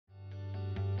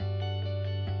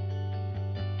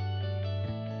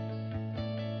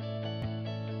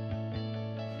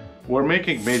We're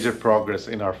making major progress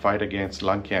in our fight against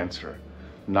lung cancer.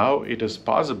 Now it is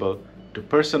possible to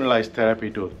personalize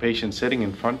therapy to a patient sitting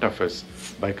in front of us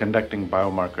by conducting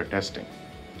biomarker testing.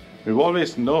 We've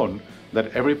always known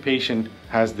that every patient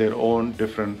has their own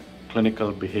different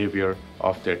clinical behavior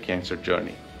of their cancer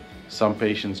journey. Some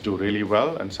patients do really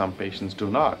well and some patients do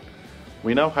not.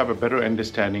 We now have a better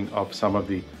understanding of some of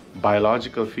the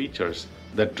biological features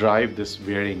that drive this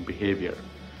varying behavior.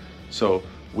 So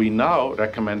we now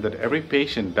recommend that every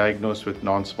patient diagnosed with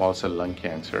non-small cell lung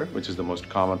cancer, which is the most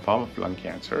common form of lung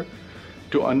cancer,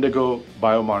 to undergo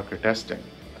biomarker testing.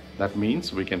 That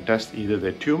means we can test either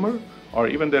their tumor or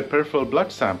even their peripheral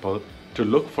blood sample to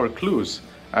look for clues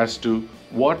as to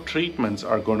what treatments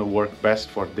are going to work best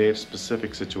for their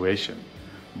specific situation.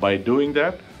 By doing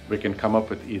that, we can come up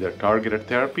with either targeted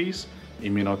therapies,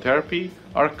 immunotherapy,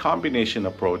 or a combination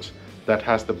approach that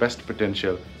has the best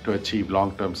potential to achieve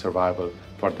long-term survival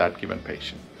for that given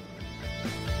patient.